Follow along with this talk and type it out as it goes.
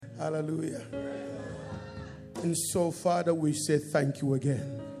Hallelujah. And so, Father, we say thank you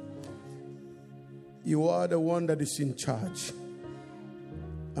again. You are the one that is in charge.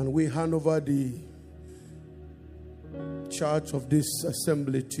 And we hand over the charge of this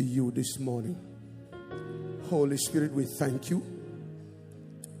assembly to you this morning. Holy Spirit, we thank you.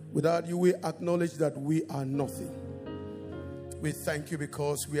 Without you, we acknowledge that we are nothing. We thank you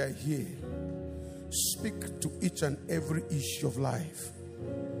because we are here. Speak to each and every issue of life.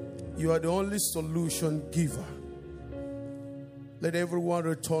 You are the only solution giver. Let everyone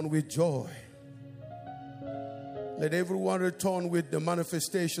return with joy. Let everyone return with the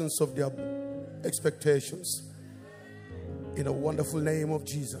manifestations of their expectations. In the wonderful name of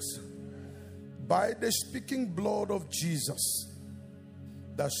Jesus. By the speaking blood of Jesus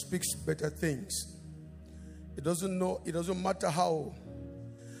that speaks better things. It doesn't matter how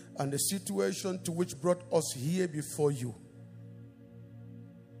and the situation to which brought us here before you.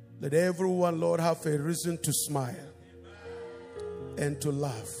 Let everyone, Lord, have a reason to smile and to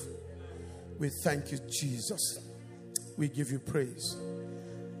laugh. We thank you, Jesus. We give you praise.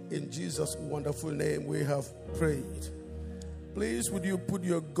 In Jesus' wonderful name we have prayed. Please, would you put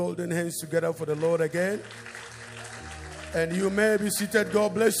your golden hands together for the Lord again? And you may be seated.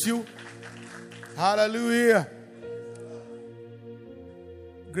 God bless you. Hallelujah.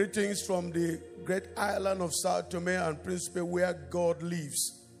 Greetings from the great island of Sao Tome and Principe where God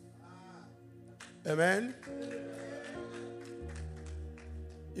lives. Amen.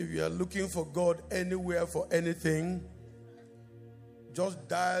 If you are looking for God anywhere for anything, just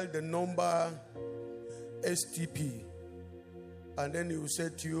dial the number STP. And then he will say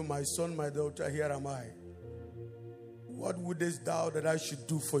to you, my son, my daughter, here am I. What wouldest thou that I should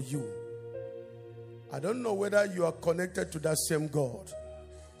do for you? I don't know whether you are connected to that same God.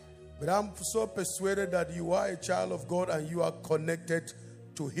 But I'm so persuaded that you are a child of God and you are connected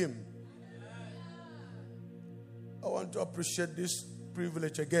to Him. I want to appreciate this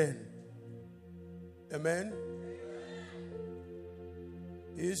privilege again. Amen.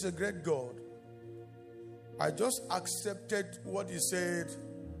 He is a great God. I just accepted what He said.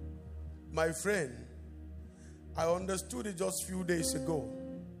 My friend, I understood it just a few days ago.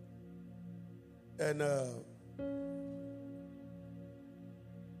 And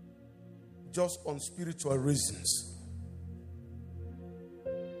just on spiritual reasons.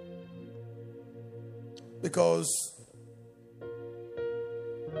 Because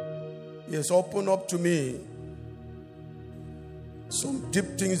He has opened up to me some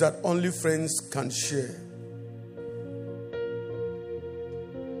deep things that only friends can share.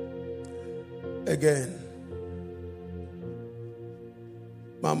 Again,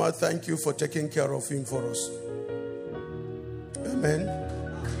 Mama, thank you for taking care of him for us. Amen.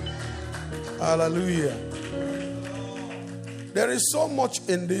 Hallelujah. There is so much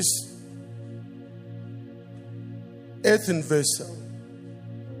in this earthen vessel.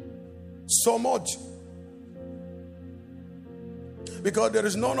 So much. Because there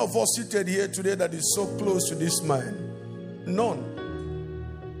is none of us seated here today that is so close to this man. None.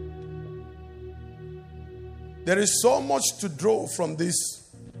 There is so much to draw from this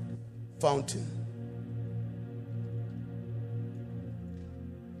fountain.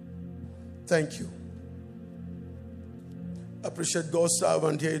 Thank you. I appreciate God's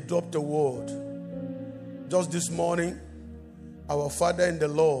servant here. He dropped a word. Just this morning, our Father in the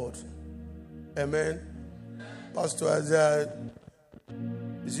Lord. Amen. Pastor Isaiah,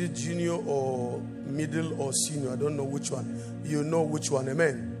 is it junior or middle or senior? I don't know which one. You know which one.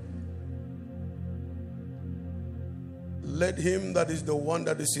 Amen. Let him that is the one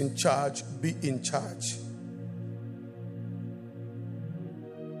that is in charge be in charge.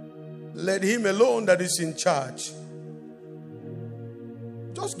 Let him alone that is in charge.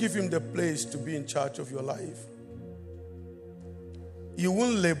 Just give him the place to be in charge of your life. You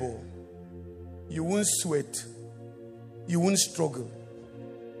won't labor. You won't sweat. You won't struggle.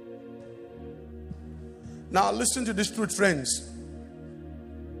 Now listen to this truth, friends.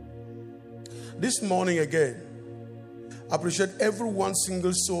 This morning again, I appreciate every one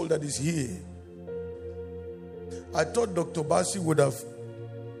single soul that is here. I thought Dr. Basi would have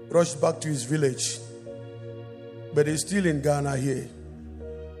rushed back to his village, but he's still in Ghana here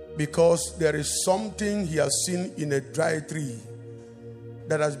because there is something he has seen in a dry tree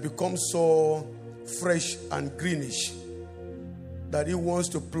that has become so fresh and greenish that he wants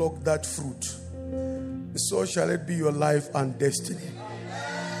to pluck that fruit. So shall it be your life and destiny.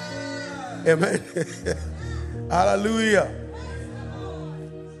 Amen. Hallelujah.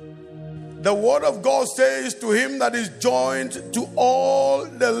 The word of God says, to him that is joined to all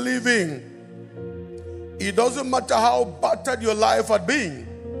the living. It doesn't matter how battered your life had been.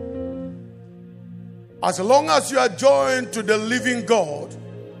 As long as you are joined to the living God,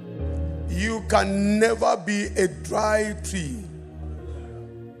 you can never be a dry tree.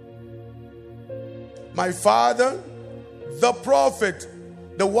 My father, the prophet,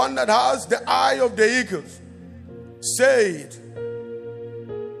 the one that has the eye of the eagles, said,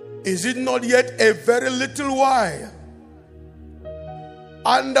 is it not yet a very little while?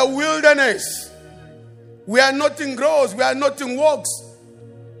 And the wilderness, where nothing grows, where nothing walks,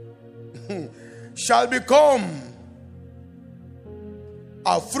 shall become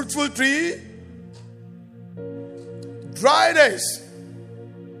a fruitful tree. Dry days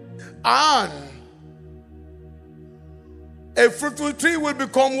and a fruitful tree will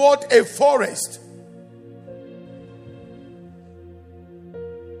become what? A forest.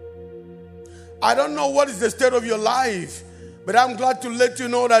 I don't know what is the state of your life, but I'm glad to let you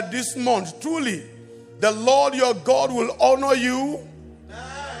know that this month, truly, the Lord your God will honor you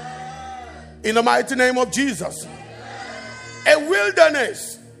in the mighty name of Jesus. A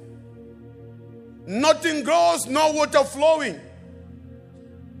wilderness. Nothing grows, no water flowing.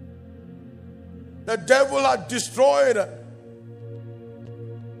 The devil had destroyed.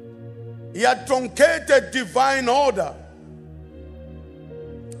 He had truncated divine order.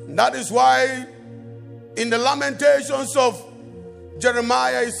 And that is why in the Lamentations of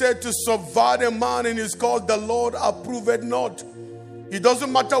Jeremiah, he said, to subvert a man in his cause, the Lord approved not. It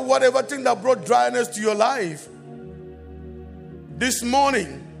doesn't matter whatever thing that brought dryness to your life. This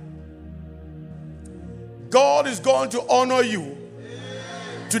morning, God is going to honor you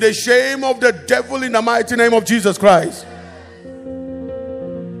to the shame of the devil in the mighty name of Jesus Christ.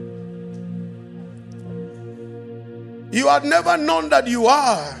 You had never known that you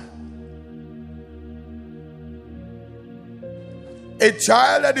are a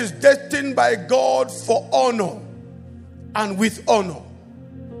child that is destined by God for honor and with honor.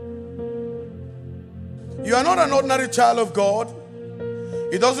 You are not an ordinary child of God.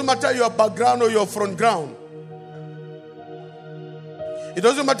 It doesn't matter your background or your front ground. It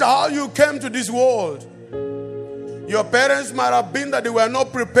doesn't matter how you came to this world. Your parents might have been that they were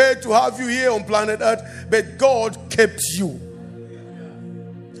not prepared to have you here on planet Earth, but God kept you.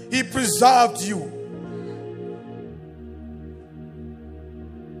 He preserved you.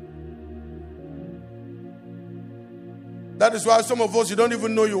 That is why some of us, you don't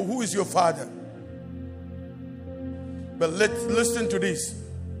even know who is your father. But let's listen to this.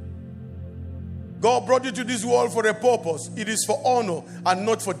 God brought you to this world for a purpose. It is for honor and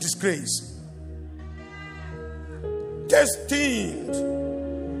not for disgrace. Destined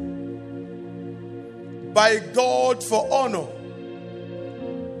by God for honor.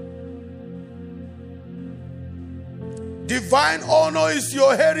 Divine honor is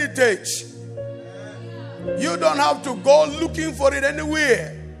your heritage. You don't have to go looking for it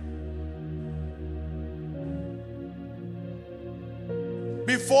anywhere.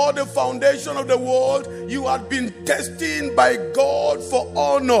 Before the foundation of the world, you had been destined by God for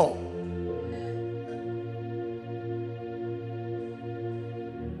honor.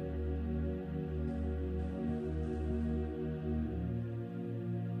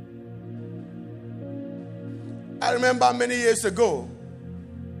 I remember many years ago,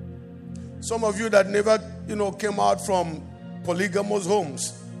 some of you that never, came out from polygamous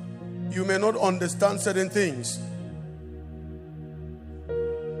homes, you may not understand certain things.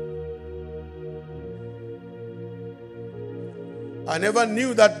 I never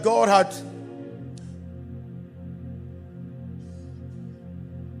knew that God had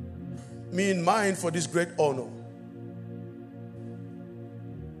me in mind for this great honor.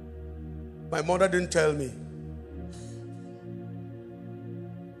 My mother didn't tell me.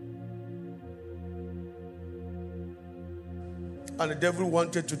 And the devil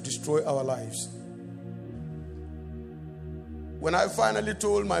wanted to destroy our lives. When I finally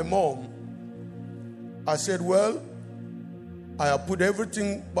told my mom, I said, well, I have put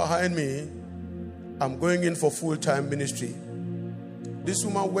everything behind me. I'm going in for full-time ministry. This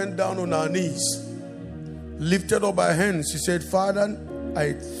woman went down on her knees, lifted up her hands. She said, Father,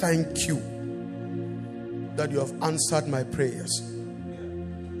 I thank you that you have answered my prayers.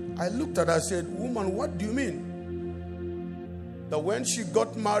 I looked at her and said, woman, what do you mean? That when she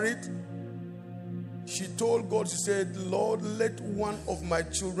got married, she told God, she said, Lord, let one of my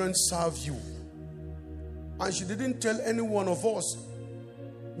children serve you. And she didn't tell any one of us.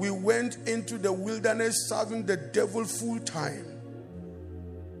 We went into the wilderness serving the devil full time.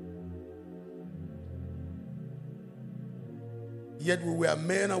 Yet we were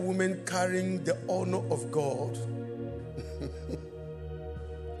men and women carrying the honor of God.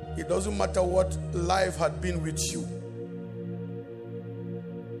 It doesn't matter what life had been with you.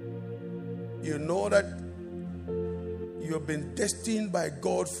 You know that you have been destined by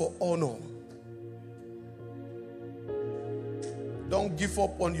God for honor. Don't give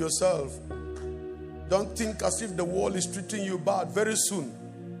up on yourself. Don't think as if the world is treating you bad. Very soon,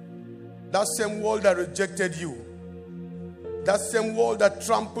 that same world that rejected you, that same world that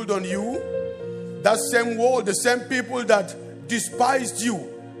trampled on you, that same world, the same people that despised you,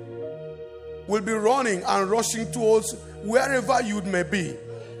 will be running and rushing towards wherever you may be.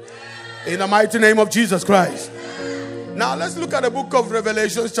 In the mighty name of Jesus Christ. Now let's look at the book of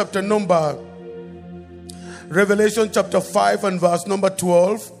Revelation chapter 5 and verse number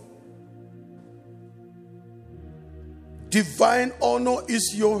 12. Divine honor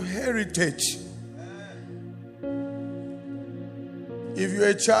is your heritage. If you're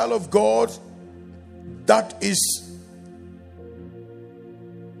a child of God, that is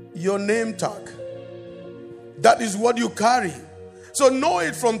your name tag. That is what you carry. So know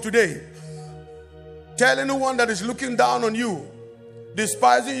it from today. Tell anyone that is looking down on you,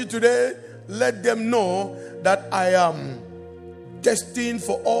 despising you today, let them know that I am destined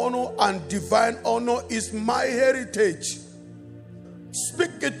for honor, and divine honor is my heritage. Speak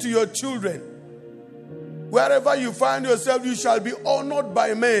it to your children. Wherever you find yourself, you shall be honored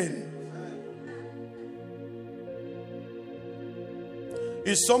by men.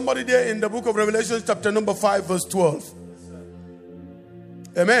 Is somebody there in the book of Revelation chapter number 5 verse 12?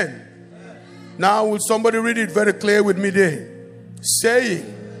 Amen. Now will somebody read it very clear with me there?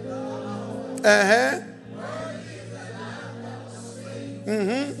 Saying,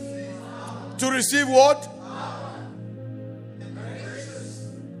 to receive what?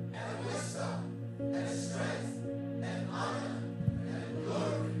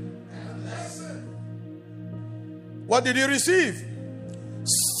 What did he receive?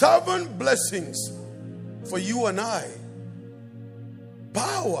 7 blessings for you and I.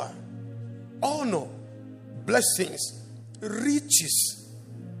 Power, honor, blessings, riches,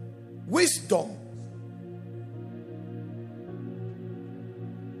 wisdom.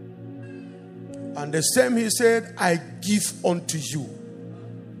 And the same he said, I give unto you.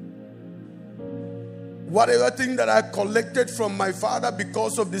 Whatever thing that I collected from my Father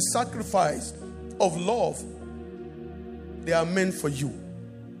because of the sacrifice of love, they are meant for you.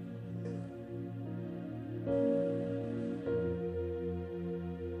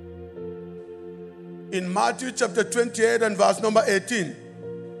 In Matthew chapter 28 and verse number 18,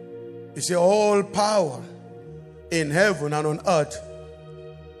 he said, all power in heaven and on earth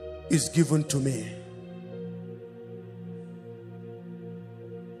is given to me.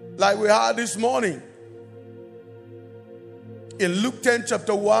 Like we had this morning in Luke 10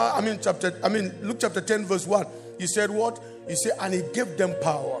 chapter 1, Luke chapter 10 verse 1, he said what? He said, and he gave them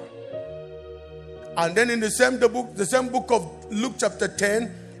power. And then in the same book of Luke chapter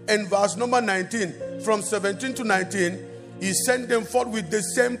 10 and verse number 19, from 17 to 19, he sent them forth with the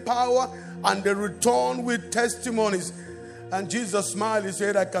same power, and they returned with testimonies. And Jesus smiled. He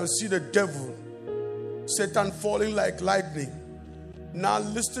said, I can see the devil, Satan, falling like lightning. Now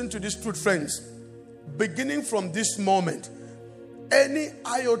listen to this truth, friends. Beginning from this moment, any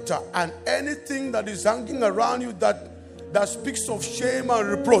iota and anything that is hanging around you that speaks of shame and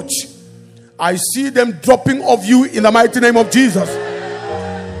reproach, I see them dropping off you in the mighty name of Jesus.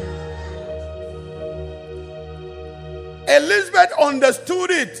 Elizabeth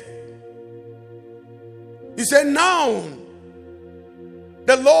understood it. He said, now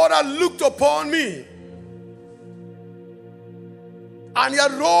the Lord has looked upon me, and he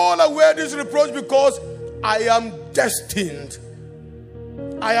has rolled away this reproach, because I am destined.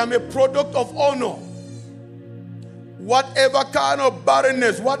 I am a product of honor. Whatever kind of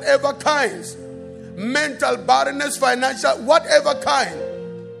barrenness, whatever kinds, mental barrenness, financial, whatever kind,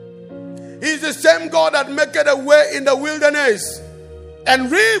 He's the same God that maketh a way in the wilderness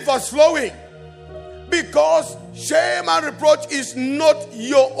and rivers flowing. Because shame and reproach is not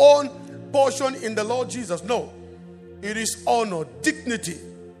your own portion in the Lord Jesus. No. It is honor, dignity.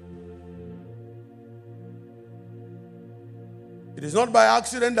 It is not by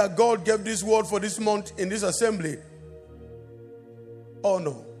accident that God gave this word for this month in this assembly.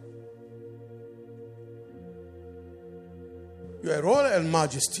 Honor. You are royal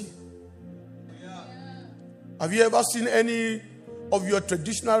majesty. Have you ever seen any of your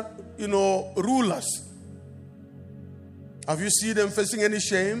traditional, rulers? Have you seen them facing any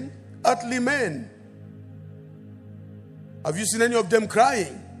shame? Earthly men. Have you seen any of them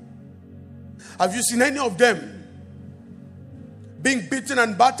crying? Have you seen any of them being beaten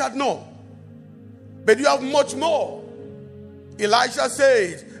and battered? No. But you have much more. Elisha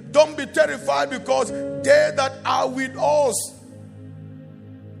said, don't be terrified, because they that are with us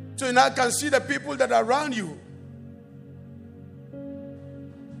So you now can see the people that are around you.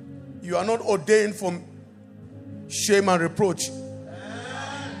 You are not ordained for shame and reproach.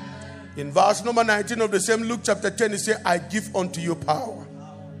 In verse number 19 of the same Luke chapter 10, it says, I give unto you power.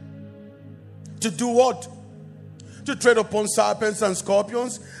 To do what? To tread upon serpents and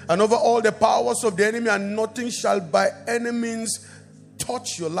scorpions and over all the powers of the enemy, and nothing shall by any means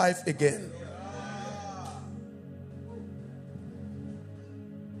touch your life again.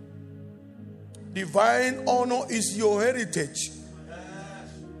 Divine honor is your heritage.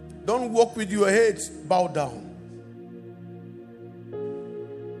 Don't walk with your head bowed down.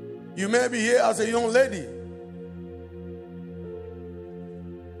 You may be here as a young lady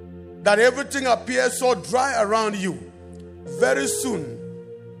that everything appears so dry around you. Very soon,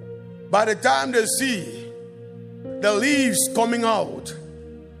 by the time they see the leaves coming out,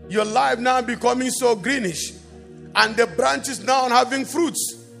 your life now becoming so greenish, and the branches now having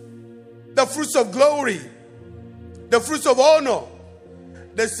fruits, the fruits of glory, the fruits of honor.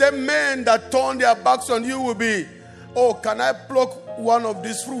 The same men that turn their backs on you will be, oh, can I pluck one of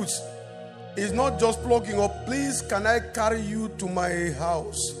these fruits? It's not just plucking up. Please, can I carry you to my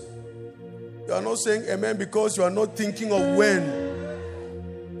house? You are not saying amen because you are not thinking of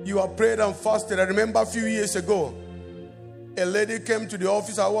when you are prayed and fasted. I remember a few years ago, a lady came to the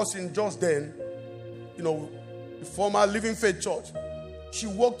office. I was in just then, the former Living Faith Church. She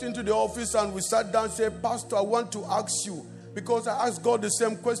walked into the office and we sat down and said, Pastor, I want to ask you, because I asked God the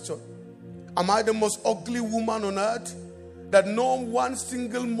same question. Am I the most ugly woman on earth? That no one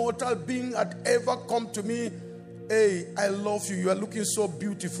single mortal being had ever come to me. Hey, I love you. You are looking so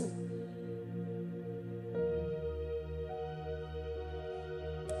beautiful.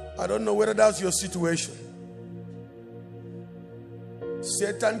 I don't know whether that's your situation.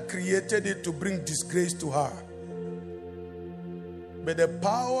 Satan created it to bring disgrace to her. But the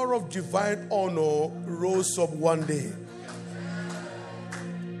power of divine honor rose up one day.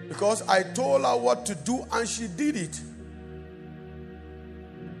 Because I told her what to do and she did it.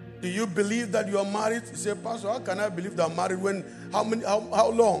 Do you believe that you are married? She said, Pastor, how can I believe that I'm married when, how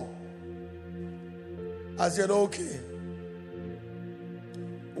long? I said, okay.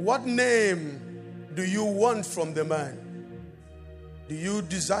 What name do you want from the man? Do you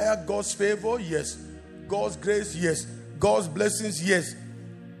desire God's favor? Yes. God's grace? Yes. God's blessings? Yes.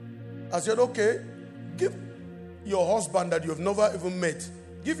 I said, okay. Give your husband that you have never even met,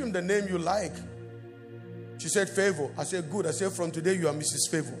 give him the name you like. She said, Favor. I said, good. I said, from today you are Mrs.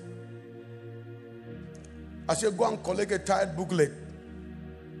 Favor. I said, go and collect a tithe booklet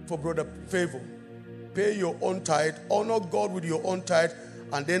for Brother Favor. Pay your own tithe. Honor God with your own tithe.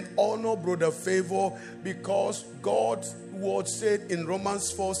 And then honor Brother Favor, because God's word said in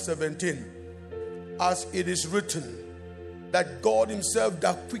Romans 4:17, as it is written, that God himself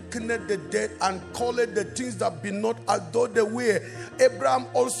that quickened the dead and called the things that be not as though they were. Abraham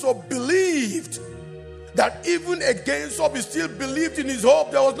also believed that even against hope, he still believed in his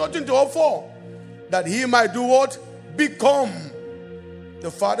hope. There was nothing to hope for. That he might do what? Become the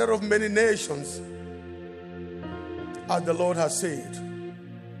father of many nations, as the Lord has said.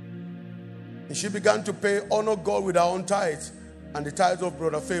 And she began to honor God with her own tithes and the tithes of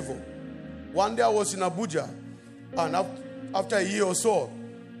Brother Favor. One day I was in Abuja, and after a year or so,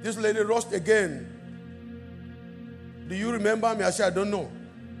 this lady rushed again. Do you remember me? I said, I don't know.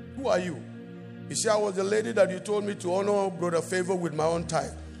 Who are you? He said, I was the lady that you told me to honor Brother Favor with my own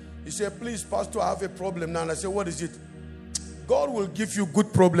tithe. He said, please, Pastor, I have a problem now. And I said, what is it? God will give you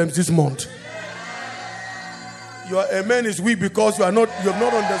good problems this month. Your amen is weak because you have not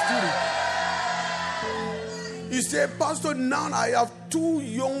understood it. He said, Pastor, now I have two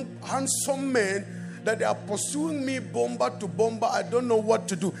young, handsome men that they are pursuing me bomber to bomber. I don't know what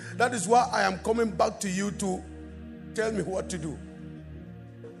to do. That is why I am coming back to you to tell me what to do.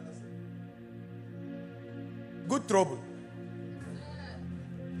 Good trouble.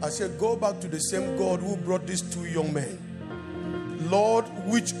 I said, go back to the same God who brought these two young men. Lord,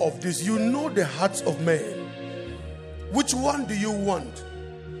 which of these? You know the hearts of men. Which one do you want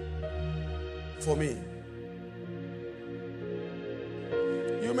for me?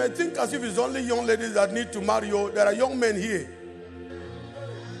 You may think as if it's only young ladies that need to marry you. There are young men here.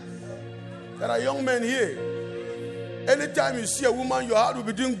 There are young men here. Anytime you see a woman, your heart will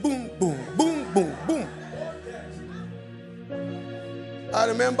be doing boom, boom, boom, boom, boom. I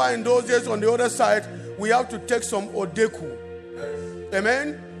remember in those days on the other side, we have to take some Odeku.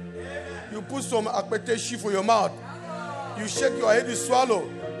 Amen? You put some akpeteshi for your mouth. You shake your head, you swallow.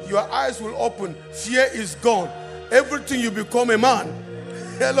 Your eyes will open. Fear is gone. Everything, you become a man.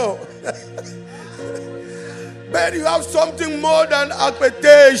 Hello. But you have something more than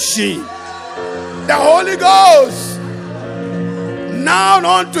expectation. The Holy Ghost.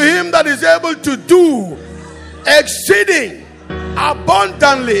 Now unto him that is able to do exceeding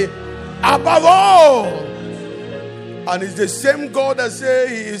abundantly above all. And it's the same God that says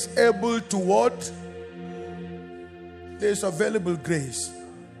he is able to what? There is available grace.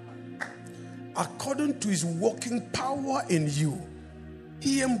 According to his working power in you,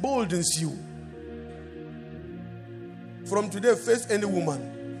 he emboldens you. From today, face any woman.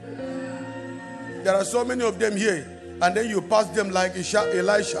 There are so many of them here, and then you pass them like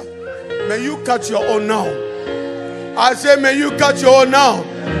Elisha. May you catch your own now. I say, may you catch your own now.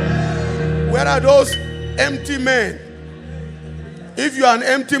 Where are those empty men? If you are an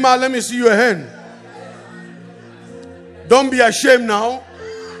empty man, let me see your hand. Don't be ashamed now.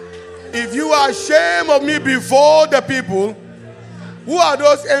 If you are ashamed of me before the people, who are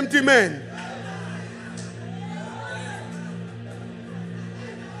those empty men?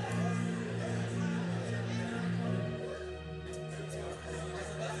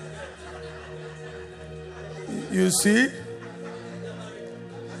 You see?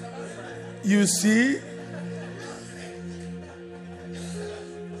 You see?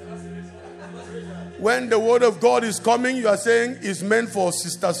 When the word of God is coming, you are saying it's meant for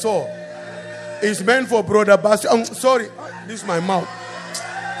Sister Saul. It's meant for Brother Basti. Sorry, this is my mouth.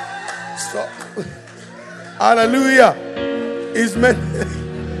 So, hallelujah. It's meant.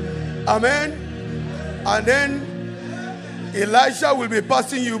 Amen. And then Elisha will be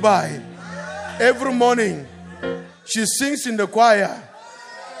passing you by. Every morning, she sings in the choir.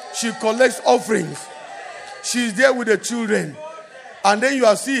 She collects offerings. She's there with the children. And then you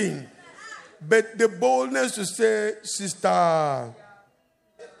are seeing. But the boldness to say, Sister,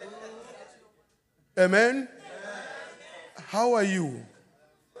 amen? How are you?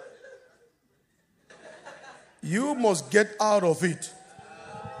 You must get out of it.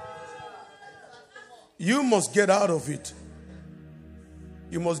 You must get out of it.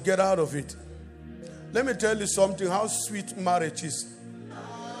 You must get out of it. Let me tell you something, how sweet marriage is.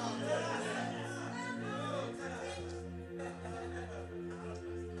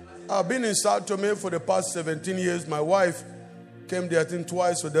 I've been in Sao Tome for the past 17 years. My wife came there, I think,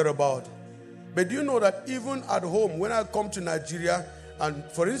 twice or thereabout. But do you know that even at home, when I come to Nigeria, and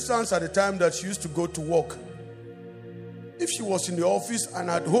for instance, at the time that she used to go to work, if she was in the office and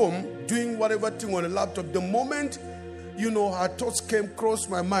at home doing whatever thing on the laptop, the moment, her thoughts came across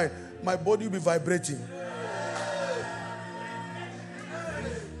my mind, my body will be vibrating.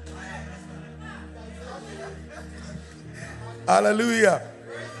 Hallelujah.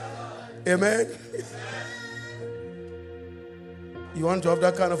 Amen. You want to have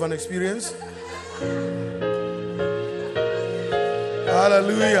that kind of an experience?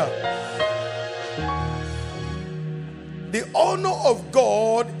 Hallelujah. The honor of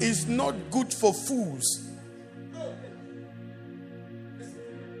God is not good for fools.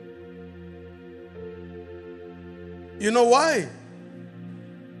 You know why?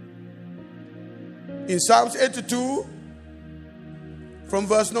 In Psalms 82, from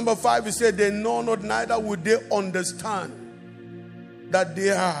verse number 5, he said, they know not, neither would they understand that they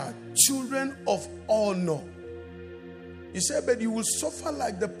are children of honor. He said, but you will suffer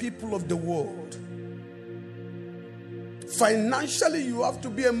like the people of the world. Financially, you have to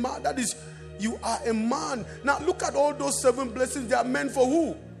be a man. That is, you are a man. Now, look at all those 7 blessings. They are meant for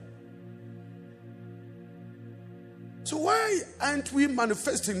who? So why aren't we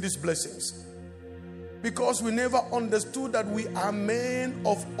manifesting these blessings? Because we never understood that we are men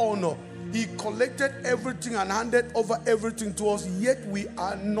of honor. He collected everything and handed over everything to us, yet we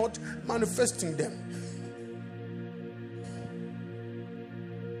are not manifesting them.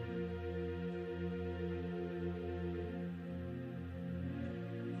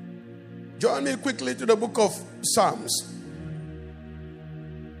 Join me quickly to the book of Psalms.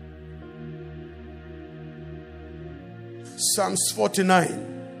 Psalms 49.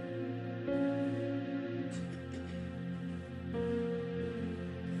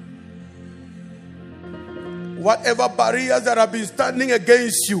 Whatever barriers that have been standing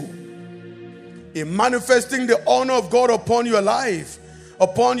against you in manifesting the honor of God upon your life,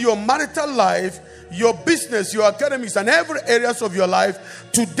 upon your marital life, your business, your academics, and every areas of your life,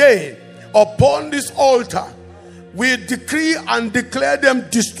 today, upon this altar, we decree and declare them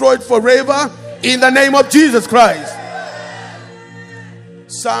destroyed forever in the name of Jesus Christ.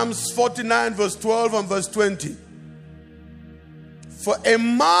 Psalms 49 verse 12 and verse 20. For a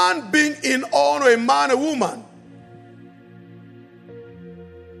man being in honor, a man, a woman,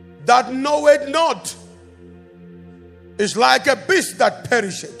 that knoweth not, is like a beast that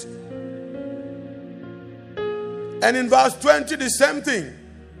perisheth. And in verse 20, the same thing.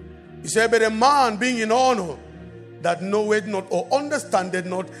 He said, but a man being in honor that knoweth not or understandeth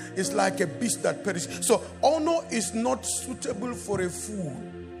not is like a beast that perishes. So honor is not suitable for a fool.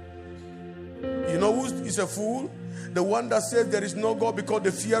 You know who is a fool? The one that says there is no God because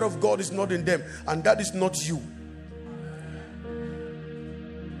the fear of God is not in them. And that is not you.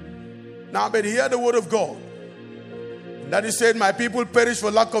 Now, but hear the word of God. That he said, my people perish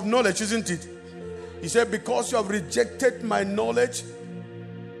for lack of knowledge, isn't it? He said, because you have rejected my knowledge,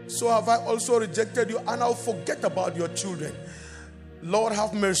 so have I also rejected you, and I'll forget about your children. Lord,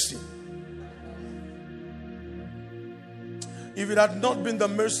 have mercy. If it had not been the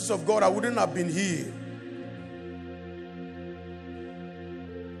mercies of God, I wouldn't have been here.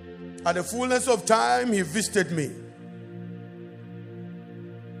 At the fullness of time, he visited me.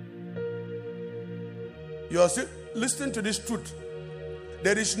 You are still listening to this truth.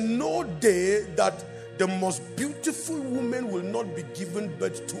 There is no day that the most beautiful woman will not be given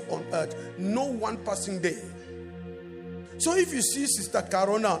birth to on earth. No one passing day. So if you see Sister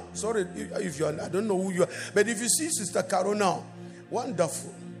Carona, sorry if you are, I don't know who you are, but if you see Sister Carona,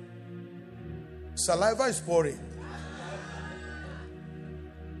 wonderful. Saliva is pouring.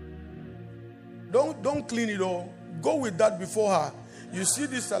 Don't clean it all. Go with that before her. You see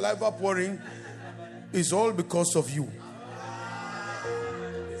this saliva pouring, it's all because of you.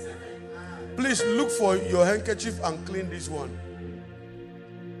 Please look for your handkerchief and clean this one.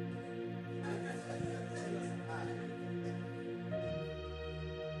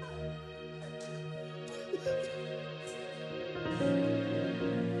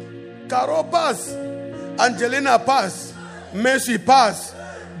 Carol pass, Angelina pass, Mercy pass,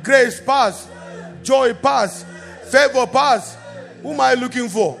 Grace pass, Joy pass, Favor pass. Who am I looking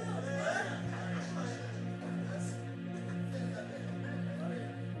for?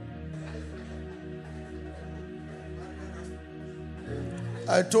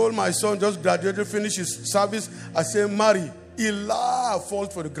 I told my son, just graduated, finished his service. I said, marry. He laughed,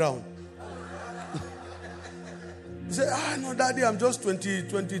 falls for the ground. He said, no, Daddy, I'm just 20,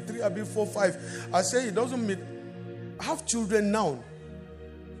 23, I'll be 4, 5. I said, it doesn't mean, have children now.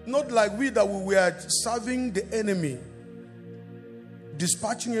 Not like we that we were serving the enemy,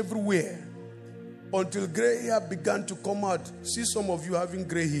 dispatching everywhere, until gray hair began to come out. See some of you having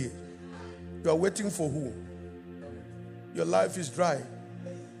gray hair. You are waiting for who? Your life is dry.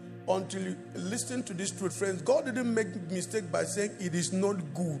 Until you listen to this truth, friends, God didn't make a mistake by saying it is not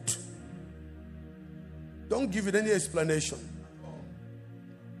good. Don't give it any explanation.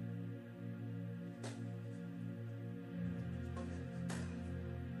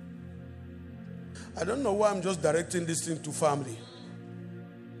 I don't know why I'm just directing this thing to family.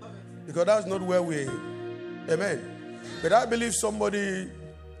 Because that's not where we... Amen. But I believe somebody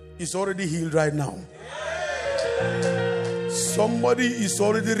is already healed right now. Somebody is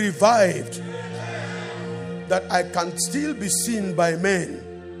already revived. That I can still be seen by men.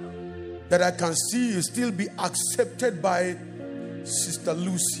 That I can still be accepted by Sister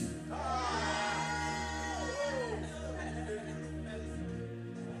Lucy.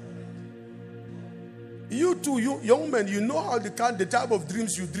 You too, you young men, you know how the type of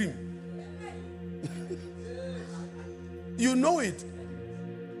dreams you dream. You know it.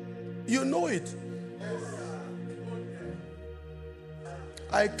 You know it.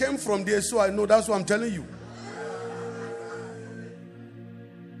 I came from there, so I know. That's what I'm telling you.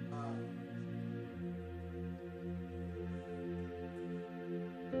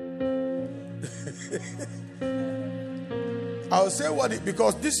 I'll say what it,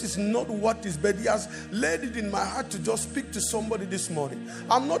 because this is not what is, but he has laid it in my heart to just speak to somebody this morning.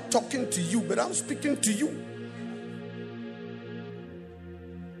 I'm not talking to you, but I'm speaking to you.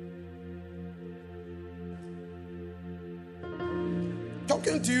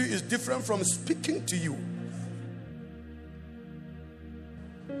 Talking to you is different from speaking to you.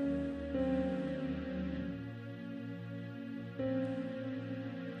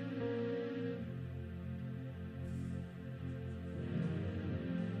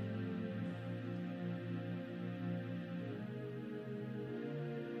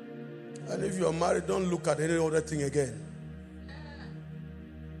 And if you are married, don't look at any other thing again.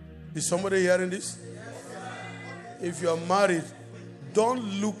 Is somebody hearing this? If you are married, don't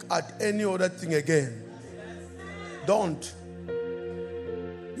look at any other thing again. Don't.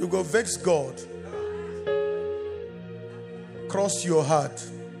 You go vex God. Cross your heart.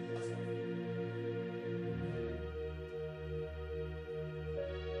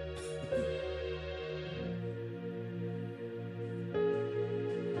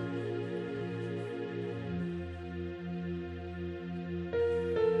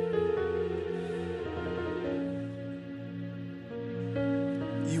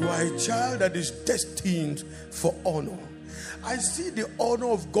 You are a child that is destined for honor. I see the honor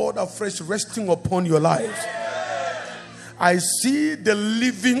of God afresh resting upon your lives. I see the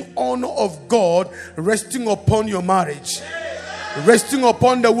living honor of God resting upon your marriage, resting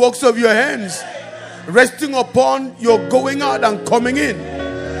upon the works of your hands, resting upon your going out and coming in.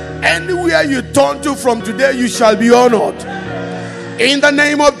 Anywhere you turn to from today, you shall be honored. In the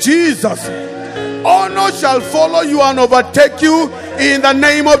name of Jesus, honor shall follow you and overtake you in the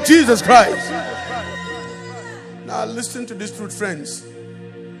name of Jesus Christ. Now listen to this truth, friends.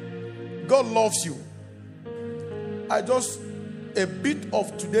 God loves you. A bit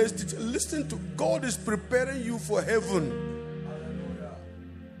of today's teaching. Listen to, God is preparing you for heaven.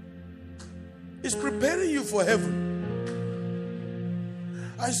 He's preparing you for heaven.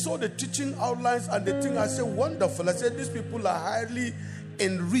 I saw the teaching outlines and the thing, I said, wonderful. I said, these people are highly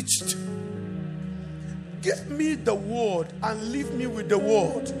enriched. Give me the word and leave me with the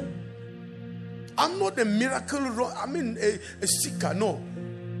word. I'm not a miracle, a seeker, no.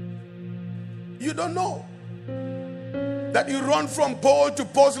 You don't know that you run from pole to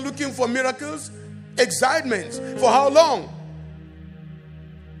post looking for miracles, excitements. For how long?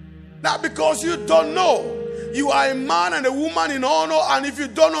 Now, because you don't know. You are a man and a woman in honor, and if you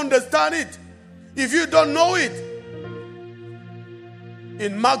don't understand it, if you don't know it,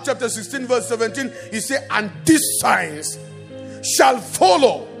 in Mark chapter 16 verse 17, he said, and these signs shall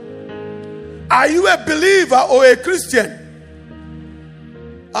follow. Are you a believer or a Christian?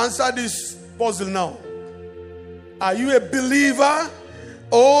 Answer this puzzle now. Are you a believer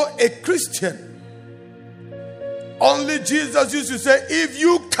or a Christian? Only Jesus used to say, if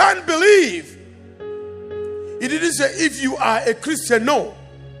you can believe. He didn't say if you are a Christian. No.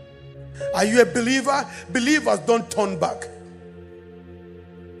 Are you a believer? Believers don't turn back.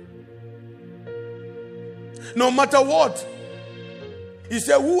 No matter what. He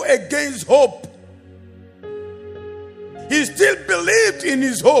said, who against hope? He still believed in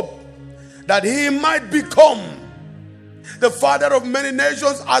his hope that he might become the father of many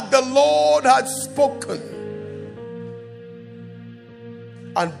nations as the Lord had spoken.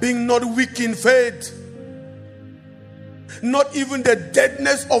 And being not weak in faith, not even the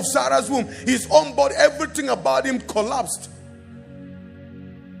deadness of Sarah's womb, his own body, everything about him collapsed.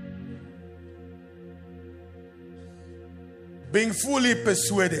 Being fully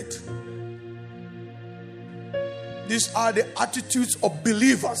persuaded. These are the attitudes of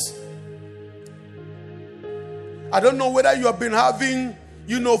believers. I don't know whether you have been having,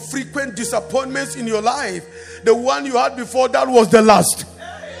 frequent disappointments in your life. The one you had before, that was the last.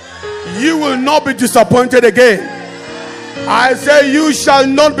 You will not be disappointed again. I say you shall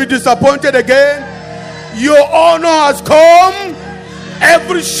not be disappointed again. Your honor has come.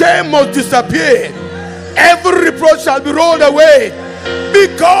 Every shame must disappear. Every reproach shall be rolled away.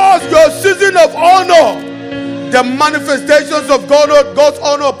 Because your season of honor, the manifestations of God's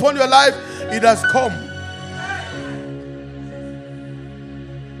honor upon your life, it has come.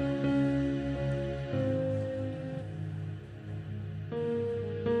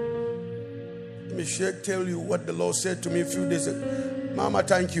 Let me tell you what the Lord said to me a few days ago. Mama,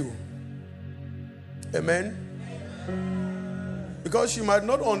 thank you. Amen. Because she might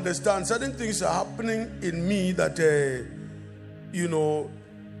not understand, certain things are happening in me that, through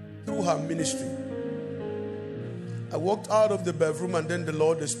her ministry. I walked out of the bedroom and then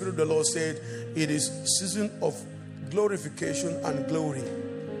the Spirit of the Lord said, it is season of glorification and glory.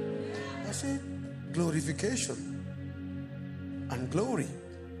 I said, glorification and glory.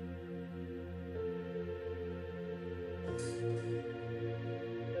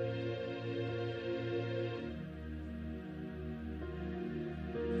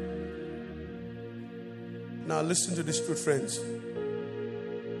 Now listen to this truth, friends.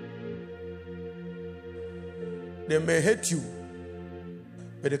 They may hate you,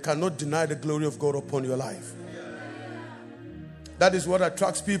 but they cannot deny the glory of God upon your life. That is what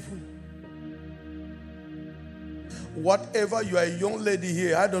attracts people. Whatever, you are a young lady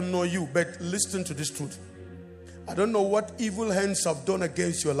here, I don't know you, but listen to this truth. I don't know what evil hands have done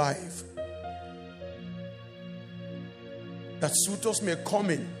against your life. That suitors may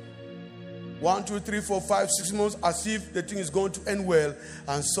come in 1, 2, 3, 4, 5, 6 months as if the thing is going to end well,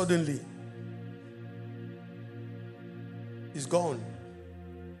 and suddenly it's gone.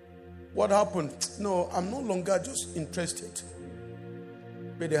 What happened? No, I'm no longer just interested,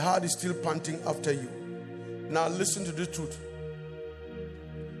 but the heart is still panting after you. Now listen to the truth.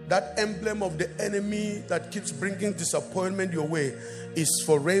 That emblem of the enemy that keeps bringing disappointment your way is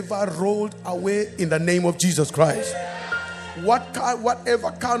forever rolled away in the name of Jesus Christ.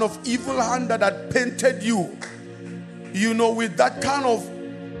 Whatever kind of evil hand that had painted you, with that kind of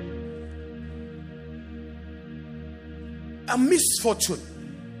a misfortune,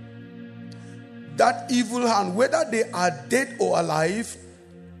 that evil hand, whether they are dead or alive,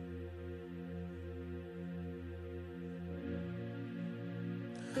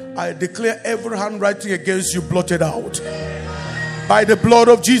 I declare every handwriting against you blotted out by the blood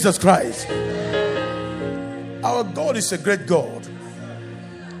of Jesus Christ. Our God is a great God.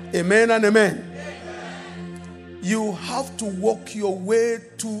 Amen and amen. You have to walk your way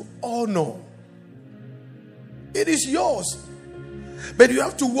to honor. It is yours. But you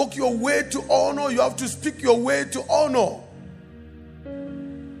have to walk your way to honor. You have to speak your way to honor.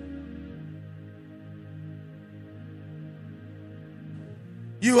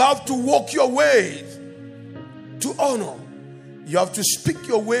 You have to walk your way to honor. You have to speak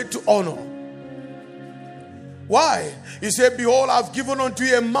your way to honor. Why? He said, behold, I've given unto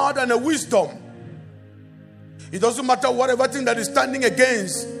you a mouth and a wisdom. It doesn't matter whatever thing that is standing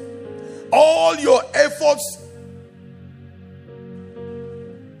against. All your efforts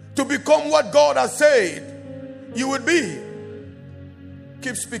to become what God has said you would be.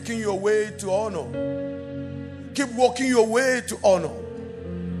 Keep speaking your way to honor. Keep walking your way to honor.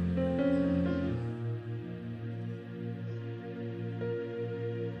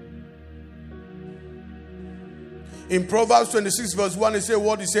 In Proverbs 26 verse 1, it says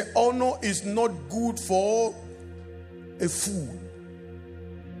what? It says, honor is not good for a fool.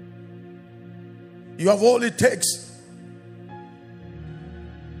 You have all it takes.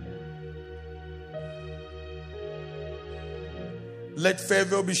 Let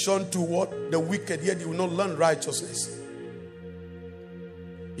favor be shown to what? The wicked, yet you will not learn righteousness.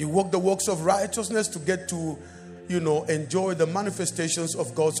 You work the works of righteousness to get to, enjoy the manifestations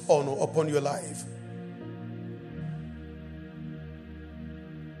of God's honor upon your life.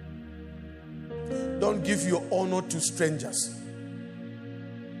 Don't give your honor to strangers.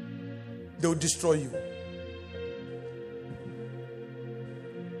 They will destroy you.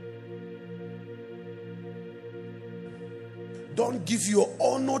 Don't give your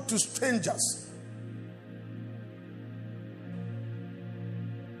honor to strangers.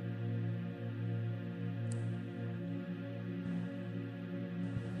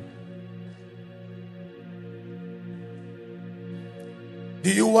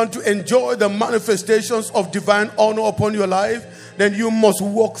 Do you want to enjoy the manifestations of divine honor upon your life? Then you must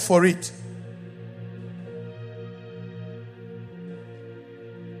work for it.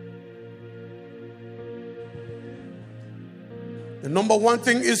 The number one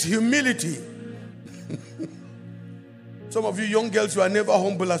thing is humility. Some of you young girls, you are never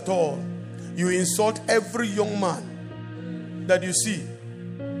humble at all. You insult every young man that you see.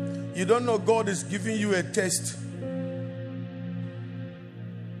 You don't know God is giving you a test.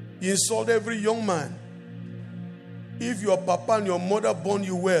 You insult every young man. If your papa and your mother born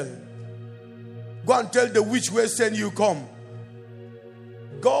you well, go and tell the witch where send you come.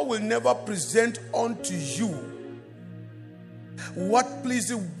 God will never present unto you what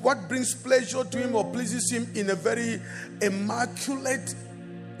brings pleasure to him or pleases him in a very immaculate,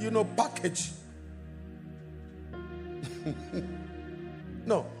 package.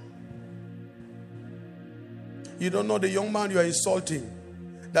 No. You don't know the young man you are insulting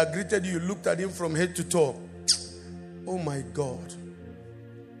that greeted you, looked at him from head to toe. Oh my God.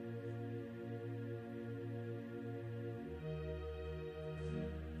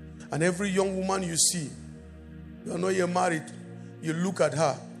 And every young woman you see, you know you're married, you look at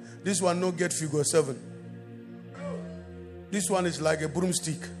her. This one no get figure 7. This one is like a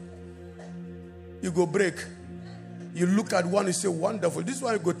broomstick. You go break. You look at one, you say, wonderful. This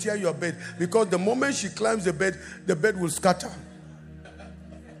one you go tear your bed. Because the moment she climbs the bed will scatter.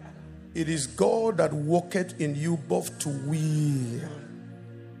 It is God that worketh in you both to will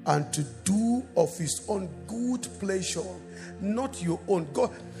and to do of his own good pleasure, not your own.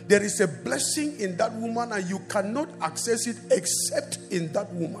 God, there is a blessing in that woman and you cannot access it except in that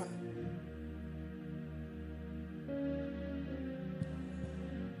woman.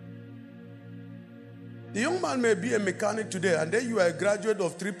 The young man may be a mechanic today and then you are a graduate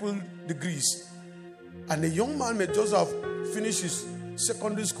of 3 degrees. And the young man may just have finished his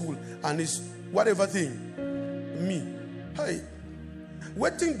secondary school and his whatever thing. Me. Hey.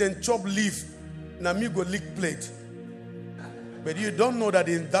 Waiting then chop leaf. Now me go lick plate. But you don't know that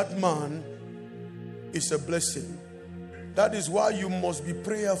in that man is a blessing. That is why you must be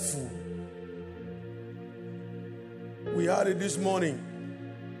prayerful. We had it this morning.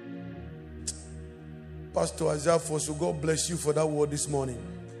 Pastor Isaiah Fosu, God bless you for that word this morning.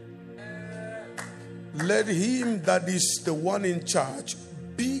 Let him that is the one in charge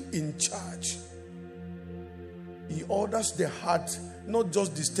be in charge. He orders the heart, not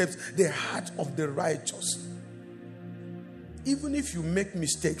just the steps, the heart of the righteous. even if you make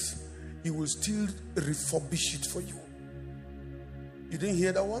mistakes, He will still refurbish it for you. You didn't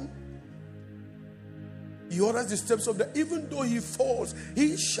hear that one? He orders the steps of the, even though he falls,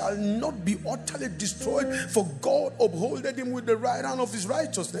 he shall not be utterly destroyed, for God upholdeth him with the right hand of his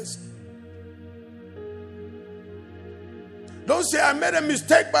righteousness. Don't say, I made a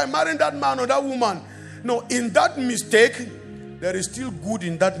mistake by marrying that man or that woman. No, in that mistake, there is still good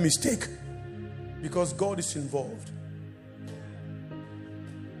in that mistake, because God is involved.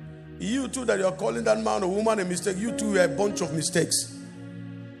 You too, that you are calling that man or woman a mistake, you too are a bunch of mistakes.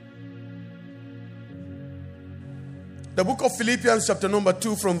 The book of Philippians chapter number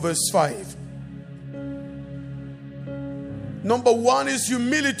 2 from verse 5. Number 1 is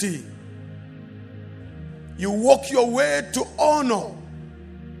humility. You walk your way to honor.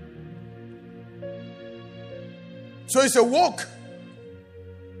 So it's a walk.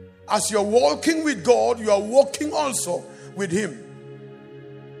 As you're walking with God, you are walking also with Him.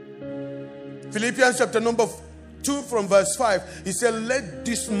 Philippians chapter number 2 from verse 5. He said, let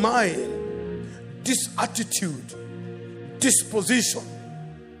this mind, this attitude, disposition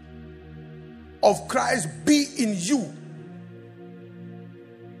of Christ be in you.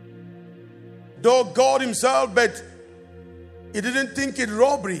 Though God Himself, but He didn't think it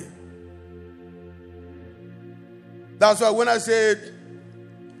robbery. That's why when I said,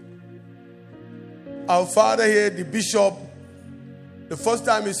 our father here, the bishop, the first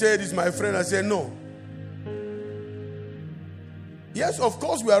time he said, he's my friend, I said, no. Yes, of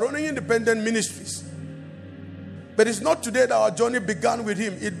course, we are running independent ministries. But it's not today that our journey began with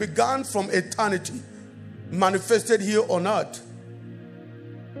Him. It began from eternity, manifested here on earth.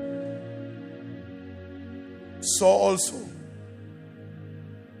 Saul also,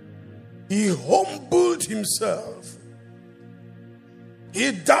 He humbled Himself.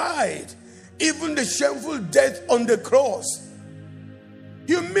 He died, even the shameful death on the cross.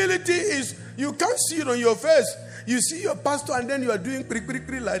 Humility is, you can't see it on your face. You see your pastor and then you are doing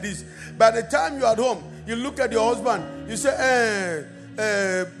like this. By the time you are at home, you look at your husband, you say,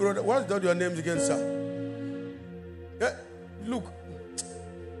 brother, what's that your names again, sir? Look,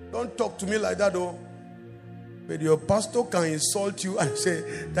 don't talk to me like that, though. But your pastor can insult you and say,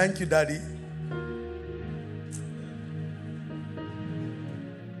 thank you, daddy.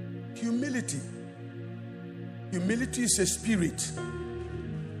 Humility. Humility is a spirit.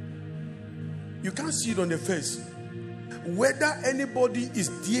 You can't see it on the face. Whether anybody is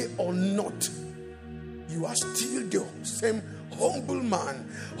there or not, you are still the same humble man,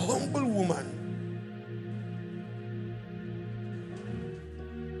 humble woman.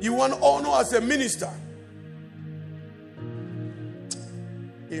 You want honor as a minister.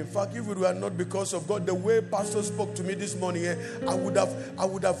 In fact, if it were not because of God, the way Pastor spoke to me this morning, I would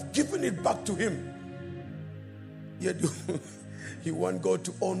have given it back to him. Yet you want God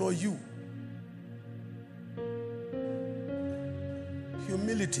to honor you.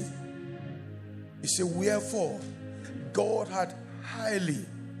 Humility. He said, wherefore God had highly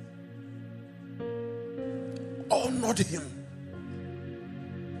honored him,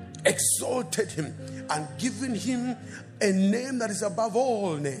 exalted him, and given him a name that is above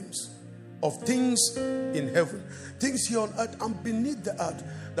all names, of things in heaven, things here on earth and beneath the earth,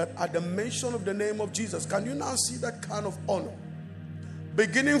 that at the mention of the name of Jesus, can you now see that kind of honor?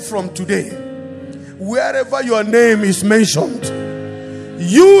 Beginning from today, wherever your name is mentioned,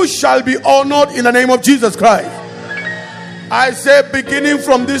 you shall be honored in the name of Jesus Christ. I say, beginning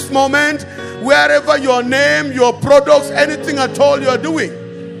from this moment, wherever your name, your products, anything at all you are doing,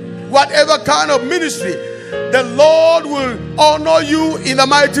 whatever kind of ministry, the Lord will honor you in the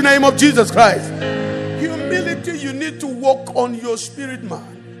mighty name of Jesus Christ. Humility, you need to work on your spirit,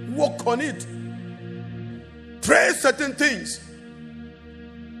 man. Work on it. Pray certain things.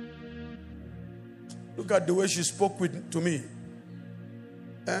 Look at the way she spoke to me.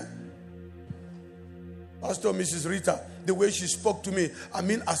 Pastor Mrs. Rita, the way she spoke to me, I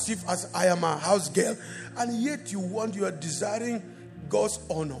mean, as if as I am a house girl, and yet you are desiring God's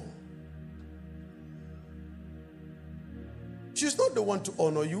honor. She's not the one to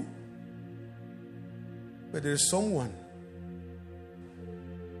honor you, but there is someone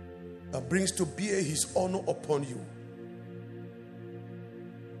that brings to bear his honor upon you.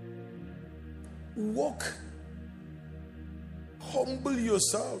 Walk. Humble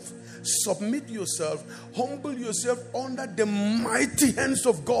yourself. Submit yourself. Humble yourself under the mighty hands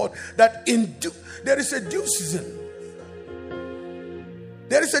of God. That there is a due season.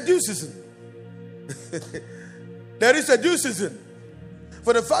 There is a due season. There is a due season.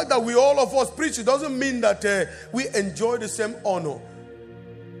 For the fact that we all of us preach, it doesn't mean that we enjoy the same honor.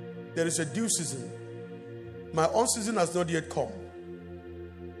 There is a due season. My own season has not yet come.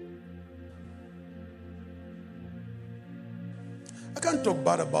 I can't talk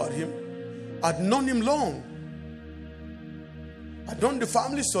bad about him. I'd known him long. I'd known the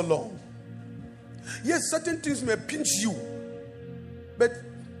family so long. Yes, certain things may pinch you, but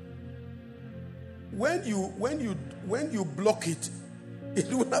when you block it,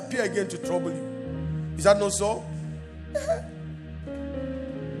 it will appear again to trouble you. Is that not so?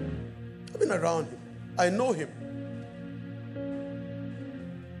 I've been around him. I know him.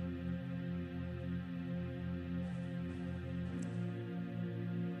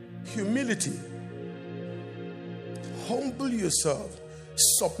 Humility. Humble yourself.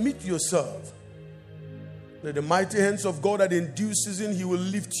 Submit yourself. Let the mighty hands of God that in due season He will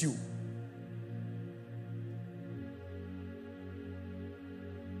lift you.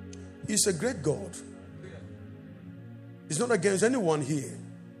 He's a great God. He's not against anyone here.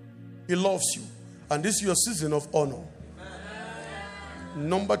 He loves you. And this is your season of honor.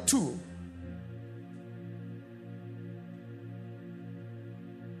 Number 2.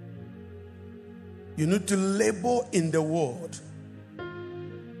 You need to labor in the word.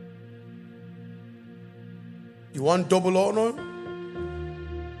 You want double honor?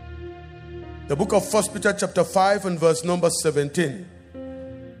 The book of 1 Peter chapter 5 and verse number 17.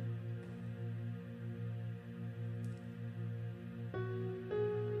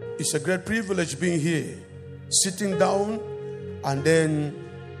 It's a great privilege being here, sitting down and then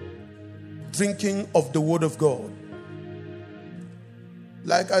drinking of the word of God.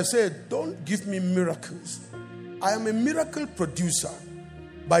 Like I said, don't give me miracles. I am a miracle producer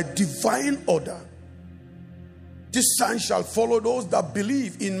by divine order. This sign shall follow those that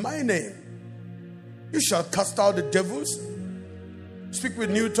believe in my name. You shall cast out the devils, speak with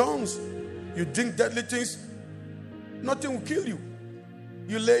new tongues. You drink deadly things, nothing will kill you.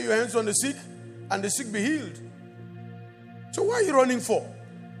 You lay your hands on the sick and the sick be healed. So what are you running for?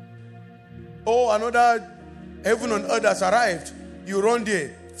 Oh, another heaven on earth has arrived. You run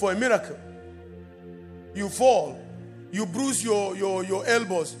there for a miracle. You fall. You bruise your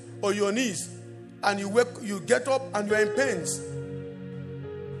elbows or your knees. And you get up and you are in pains.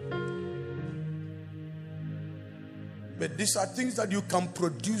 But these are things that you can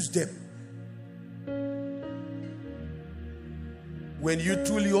produce them. When you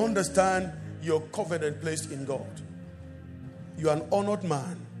truly understand your covenant placed in God. You are an honored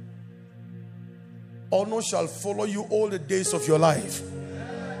man. Honor shall follow you all the days of your life.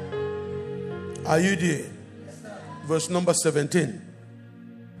 Are you there? Verse number 17.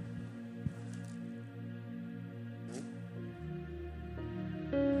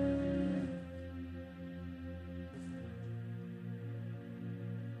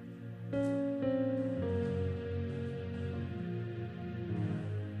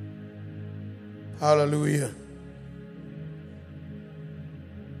 Hallelujah.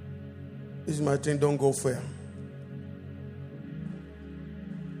 This is my thing, don't go fair.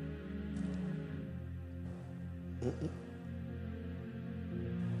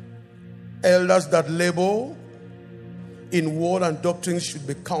 Elders that labor in word and doctrine should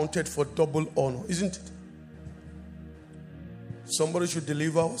be counted for double honor, isn't it? Somebody should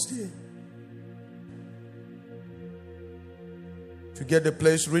deliver us here. If you get the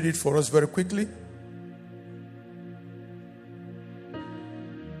place, read it for us very quickly.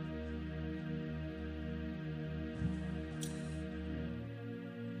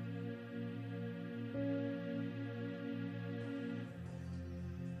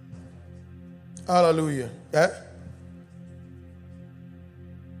 Hallelujah. Yeah?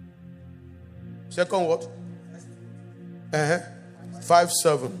 Second what?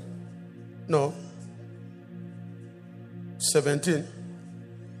 5:7. No. 17.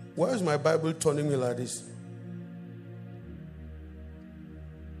 Why is my Bible turning me like this?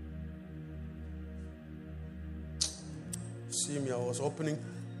 See me, I was opening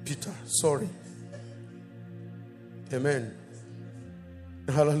Peter. Sorry. Amen.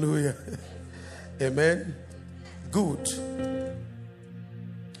 Hallelujah. Amen. Good.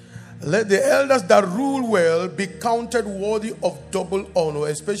 Let the elders that rule well be counted worthy of double honor,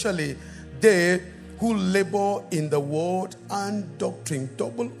 especially they who labor in the word and doctrine.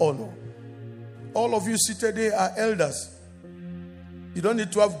 Double honor. All of you seated here are elders. You don't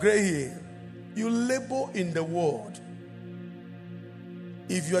need to have gray hair. You labor in the word.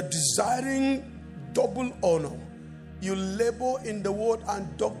 If you are desiring double honor, you labor in the word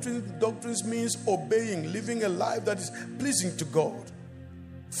and doctrine. Doctrines means obeying, living a life that is pleasing to God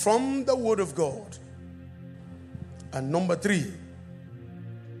from the word of God. And number 3,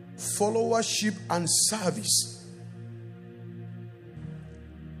 followership and service.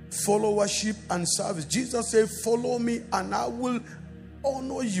 followership and service. Jesus said, follow me and I will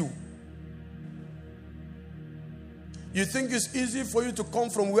honor you. You think it's easy for you to come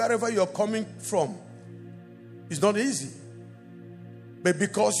from wherever you're coming from? It's not easy. But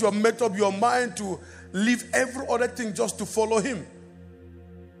because you have made up your mind to leave every other thing just to follow him.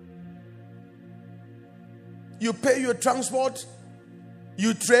 You pay your transport,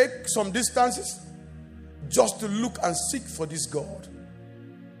 you trek some distances just to look and seek for this God.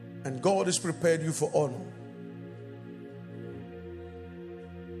 And God has prepared you for honor.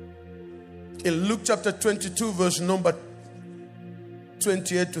 In Luke chapter 22, verse number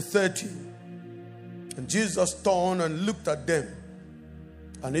 28 to 30, and Jesus turned and looked at them.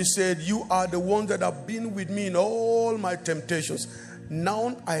 And he said, you are the ones that have been with me in all my temptations.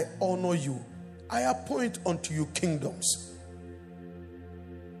 Now I honor you. I appoint unto you kingdoms.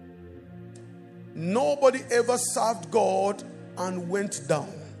 Nobody ever served God and went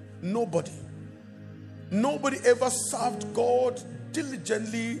down. Nobody. Nobody ever served God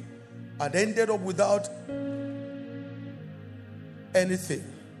diligently and ended up without anything.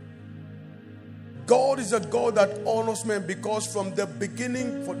 God is a God that honors men because from the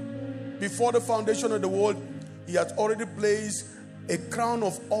beginning, before the foundation of the world, he has already placed a crown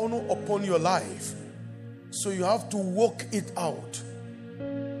of honor upon your life. So you have to work it out.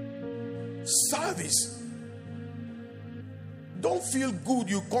 Service. Don't feel good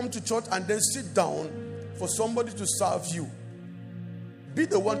you come to church and then sit down for somebody to serve you. Be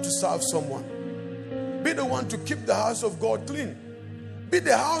the one to serve someone. Be the one to keep the house of God clean. Be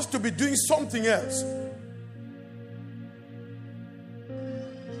the house to be doing something else.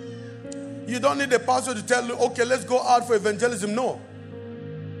 You don't need a pastor to tell you, okay, let's go out for evangelism. No.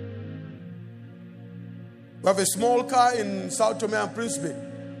 We have a small car in Sao Tome and Principe.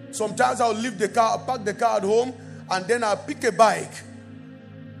 Sometimes I'll leave the car, I'll park the car at home, and then I'll pick a bike.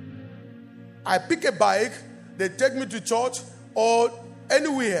 I pick a bike, they take me to church or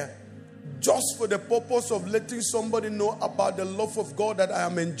anywhere, just for the purpose of letting somebody know about the love of God that I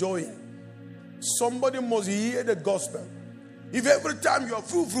am enjoying. Somebody must hear the gospel. If every time you are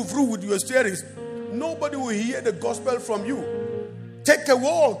through with your steerings, nobody will hear the gospel from you. Take a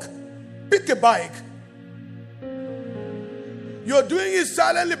walk, pick a bike. You're doing it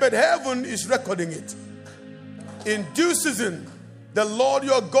silently, but heaven is recording it. In due season, the Lord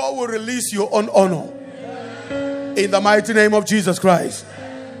your God will release you on honor. In the mighty name of Jesus Christ.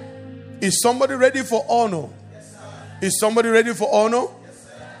 Is somebody ready for honor? Is somebody ready for honor?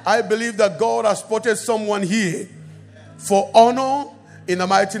 I believe that God has spotted someone here for honor in the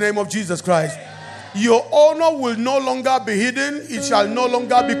mighty name of Jesus Christ. Your honor will no longer be hidden. It shall no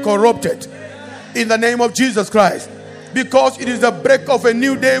longer be corrupted in the name of Jesus Christ. Because it is the break of a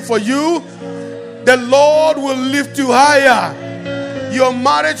new day for you. The Lord will lift you higher. Your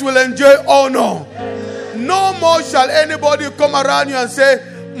marriage will enjoy honor. No more shall anybody come around you and say,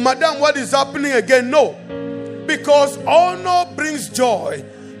 Madam, what is happening again? No. Because honor brings joy.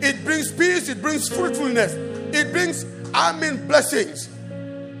 It brings peace. It brings fruitfulness. It brings, blessings.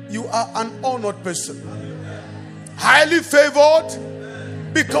 You are an honored person. Highly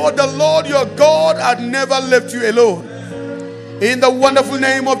favored. Because the Lord your God had never left you alone. In the wonderful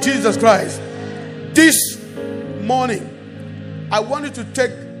name of Jesus Christ. This morning, I want you to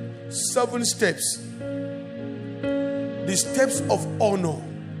take 7 steps. The steps of honor.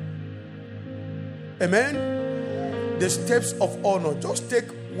 Amen. The steps of honor. Just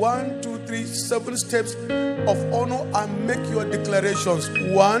take 1, 2, 3, 7 steps of honor and make your declarations.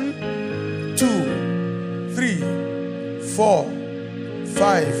 1, 2, 3, 4,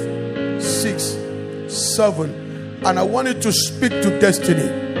 5, 6, 7. And I want you to speak to destiny.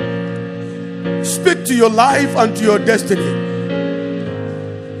 Speak to your life and to your destiny.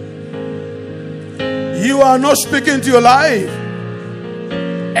 You are not speaking to your life.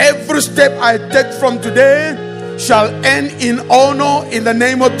 Every step I take from today shall end in honor in the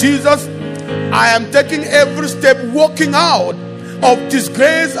name of Jesus. I am taking every step walking out of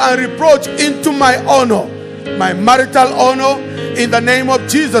disgrace and reproach into my honor, my marital honor in the name of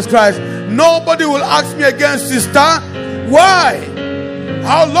Jesus Christ. Nobody will ask me again, sister, why?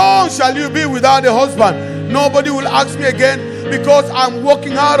 How long shall you be without a husband? Nobody will ask me again because I'm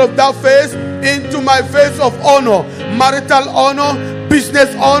walking out of that phase into my phase of honor, marital honor,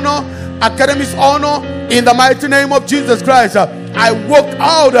 business honor, academics honor in the mighty name of Jesus Christ. I walked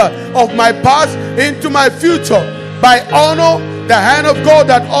out of my past into my future by honor, the hand of God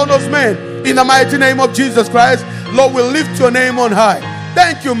that honors men in the mighty name of Jesus Christ. Lord, we lift your name on high.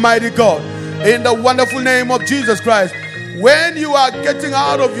 Thank you, mighty God, in the wonderful name of Jesus Christ. When you are stepping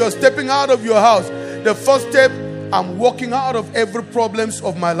out of your house, the first step I'm walking out of every problems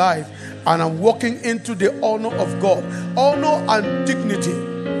of my life, and I'm walking into the honor of God. Honor and dignity.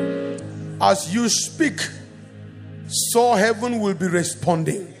 As you speak, so heaven will be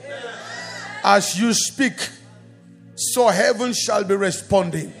responding. As you speak, so heaven shall be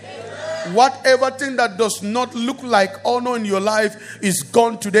responding. Whatever thing that does not look like honor in your life is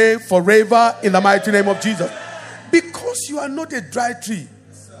gone today forever in the mighty name of Jesus. Because you are not a dry tree.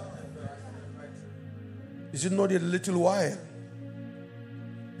 Is it not a little while?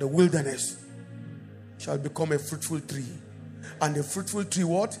 The wilderness shall become a fruitful tree. And a fruitful tree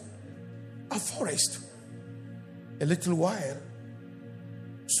what? A forest. A little while.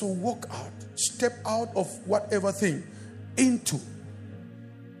 So walk out. Step out of whatever thing into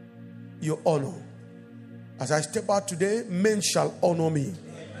your honor. As I step out today, men shall honor me.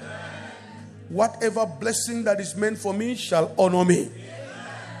 Amen. Whatever blessing that is meant for me shall honor me. Amen.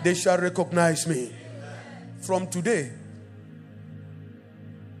 They shall recognize me. Amen. From today,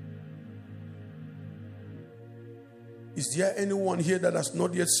 is there anyone here that has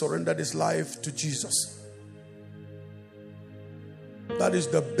not yet surrendered his life to Jesus? That is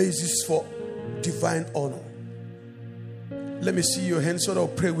the basis for divine honor. Let me see your hands so that I'll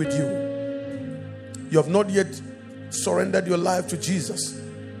pray with you. You have not yet surrendered your life to Jesus.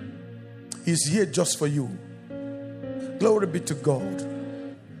 He's here just for you. Glory be to God.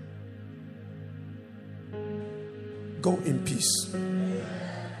 Go in peace.